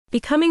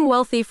Becoming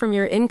wealthy from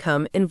your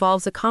income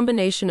involves a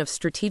combination of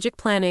strategic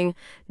planning,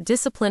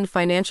 disciplined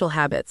financial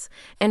habits,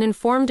 and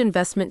informed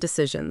investment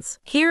decisions.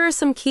 Here are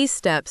some key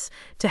steps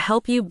to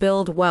help you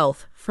build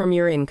wealth from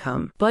your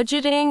income.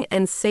 Budgeting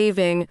and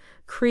saving.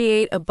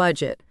 Create a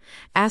budget.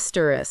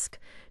 Asterisk.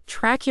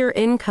 Track your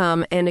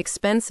income and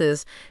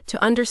expenses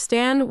to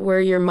understand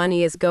where your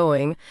money is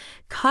going.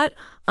 Cut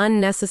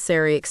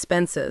unnecessary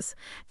expenses.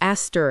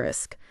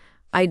 Asterisk.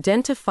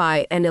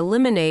 Identify and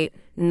eliminate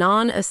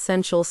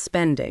non-essential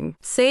spending.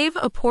 Save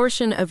a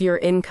portion of your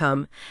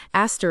income.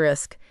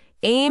 Asterisk.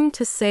 Aim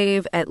to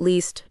save at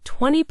least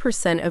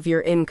 20% of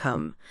your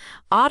income.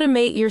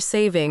 Automate your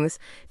savings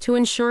to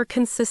ensure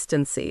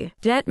consistency.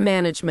 Debt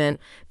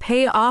management.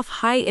 Pay off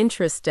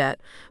high-interest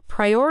debt.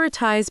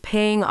 Prioritize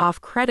paying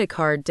off credit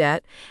card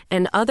debt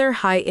and other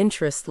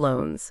high-interest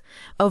loans.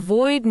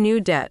 Avoid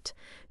new debt.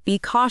 Be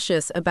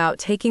cautious about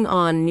taking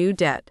on new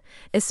debt,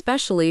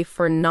 especially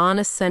for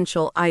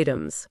non-essential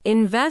items.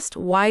 Invest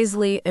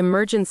wisely.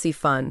 Emergency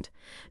fund.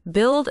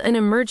 Build an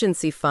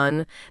emergency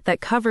fund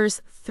that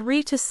covers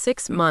 3 to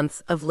 6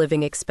 months of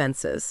living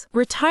expenses.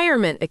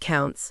 Retirement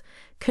accounts.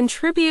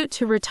 Contribute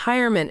to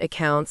retirement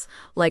accounts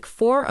like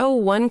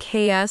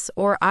 401ks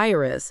or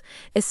IRAs,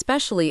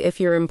 especially if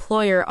your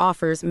employer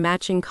offers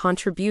matching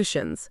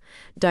contributions.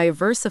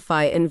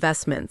 Diversify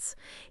investments.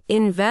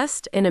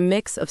 Invest in a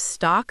mix of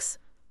stocks,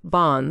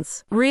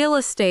 bonds, real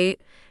estate,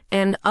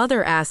 and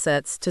other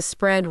assets to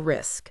spread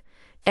risk.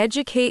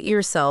 Educate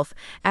yourself.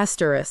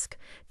 Asterisk.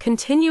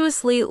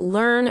 Continuously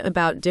learn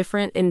about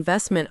different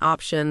investment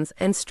options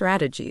and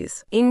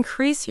strategies.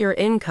 Increase your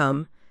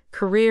income.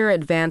 Career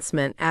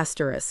advancement.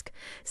 Asterisk.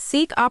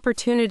 Seek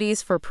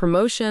opportunities for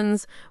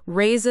promotions,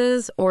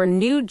 raises, or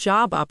new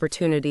job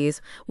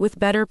opportunities with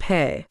better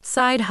pay.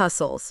 Side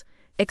hustles.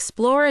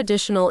 Explore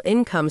additional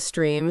income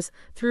streams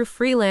through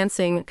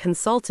freelancing,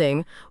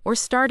 consulting, or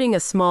starting a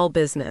small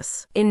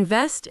business.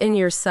 Invest in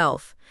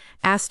yourself.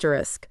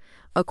 Asterisk.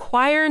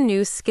 Acquire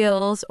new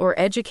skills or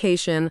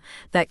education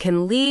that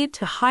can lead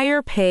to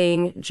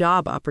higher-paying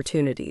job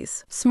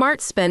opportunities.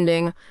 Smart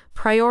spending.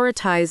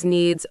 Prioritize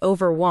needs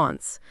over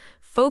wants.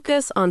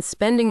 Focus on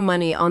spending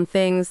money on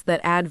things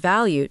that add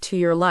value to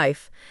your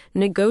life.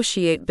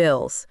 Negotiate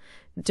bills.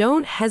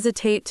 Don't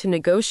hesitate to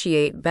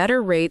negotiate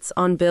better rates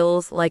on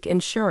bills like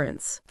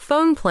insurance.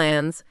 Phone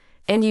plans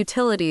and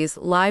utilities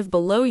live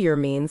below your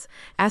means.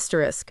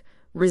 Asterisk.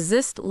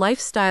 Resist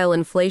lifestyle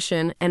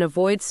inflation and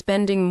avoid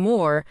spending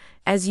more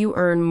as you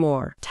earn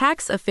more.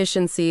 Tax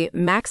efficiency.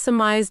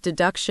 Maximize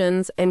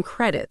deductions and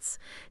credits.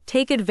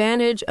 Take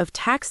advantage of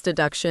tax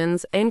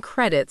deductions and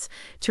credits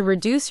to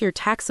reduce your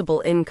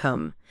taxable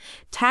income.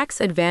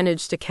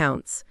 Tax-advantaged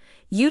accounts.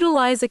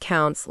 Utilize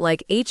accounts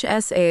like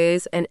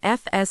HSAs and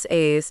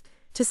FSAs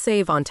to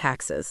save on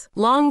taxes.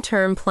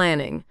 Long-term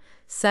planning.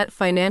 Set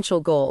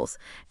financial goals.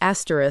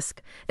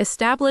 Asterisk.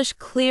 Establish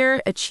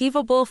clear,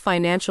 achievable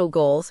financial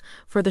goals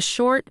for the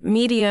short,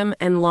 medium,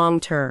 and long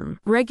term.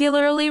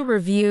 Regularly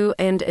review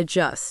and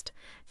adjust.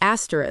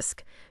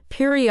 Asterisk.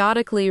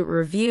 Periodically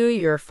review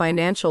your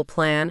financial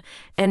plan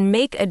and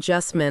make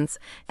adjustments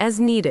as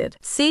needed.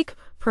 Seek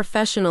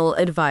professional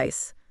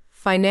advice.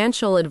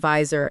 Financial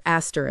advisor.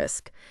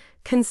 Asterisk.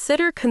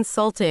 Consider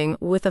consulting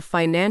with a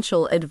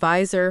financial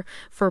advisor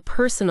for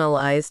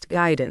personalized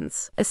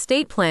guidance.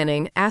 Estate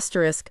planning.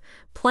 Asterisk.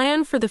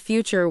 Plan for the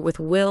future with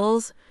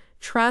wills,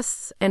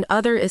 trusts, and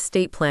other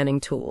estate planning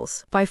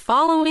tools. By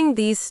following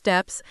these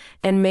steps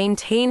and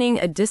maintaining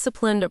a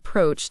disciplined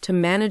approach to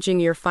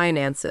managing your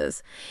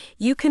finances,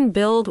 you can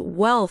build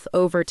wealth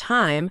over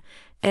time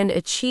and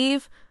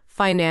achieve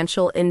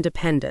financial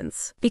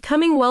independence.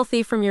 Becoming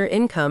wealthy from your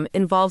income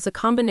involves a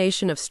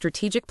combination of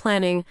strategic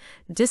planning,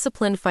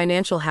 disciplined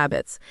financial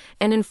habits,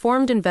 and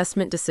informed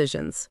investment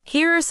decisions.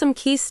 Here are some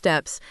key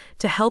steps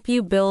to help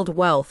you build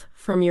wealth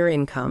from your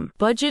income.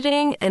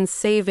 Budgeting and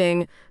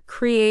saving.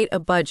 Create a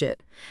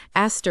budget.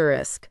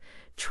 Asterisk.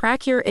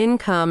 Track your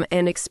income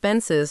and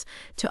expenses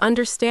to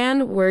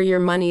understand where your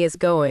money is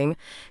going.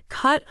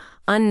 Cut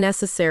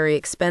unnecessary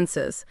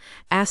expenses.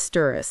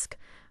 Asterisk.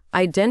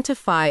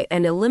 Identify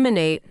and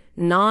eliminate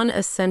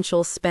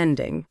non-essential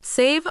spending.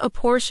 Save a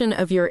portion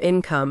of your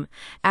income.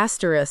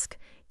 Asterisk.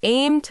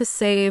 Aim to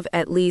save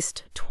at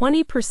least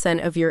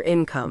 20% of your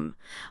income.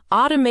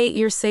 Automate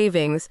your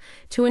savings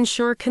to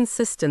ensure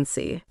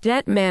consistency.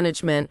 Debt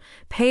management.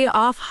 Pay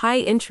off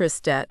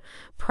high-interest debt.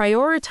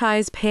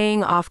 Prioritize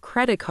paying off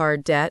credit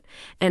card debt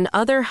and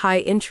other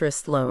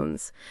high-interest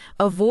loans.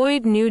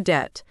 Avoid new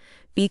debt.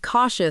 Be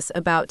cautious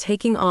about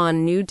taking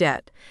on new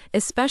debt,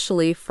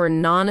 especially for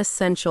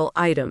non-essential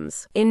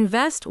items.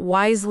 Invest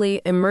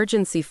wisely.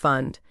 Emergency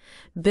fund.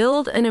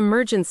 Build an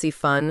emergency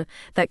fund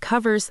that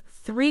covers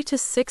 3 to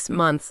 6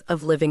 months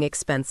of living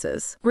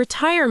expenses.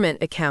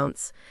 Retirement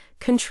accounts.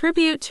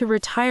 Contribute to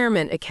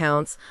retirement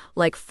accounts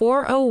like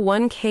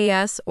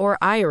 401ks or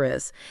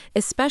IRAs,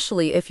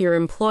 especially if your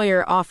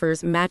employer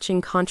offers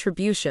matching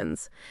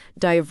contributions.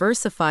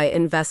 Diversify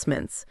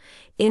investments.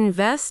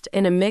 Invest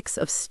in a mix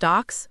of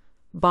stocks,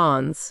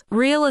 bonds,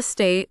 real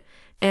estate,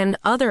 and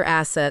other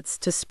assets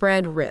to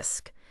spread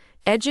risk.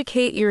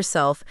 Educate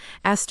yourself,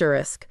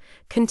 asterisk.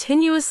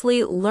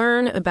 Continuously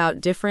learn about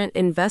different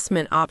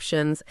investment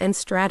options and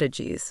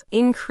strategies.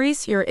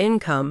 Increase your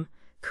income.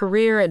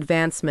 Career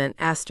advancement,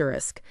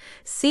 asterisk.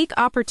 Seek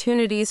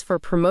opportunities for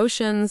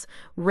promotions,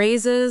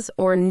 raises,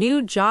 or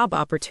new job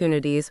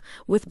opportunities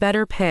with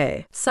better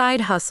pay.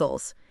 Side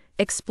hustles.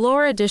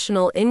 Explore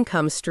additional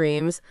income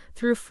streams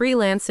through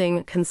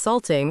freelancing,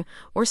 consulting,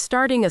 or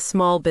starting a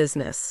small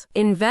business.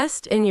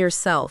 Invest in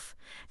yourself,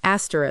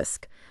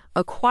 asterisk.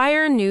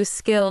 Acquire new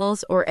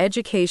skills or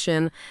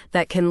education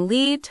that can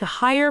lead to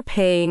higher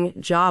paying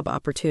job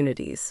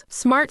opportunities.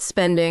 Smart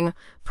spending.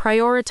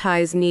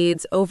 Prioritize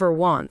needs over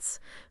wants.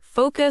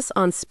 Focus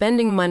on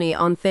spending money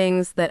on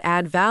things that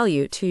add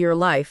value to your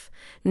life.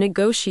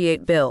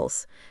 Negotiate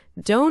bills.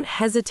 Don't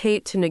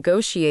hesitate to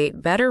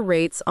negotiate better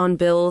rates on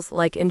bills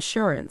like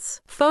insurance,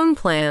 phone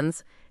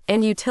plans,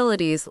 and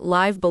utilities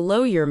live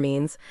below your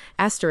means,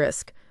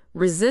 asterisk.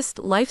 Resist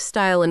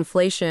lifestyle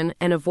inflation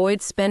and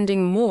avoid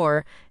spending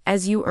more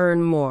as you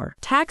earn more.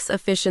 Tax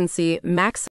efficiency. Max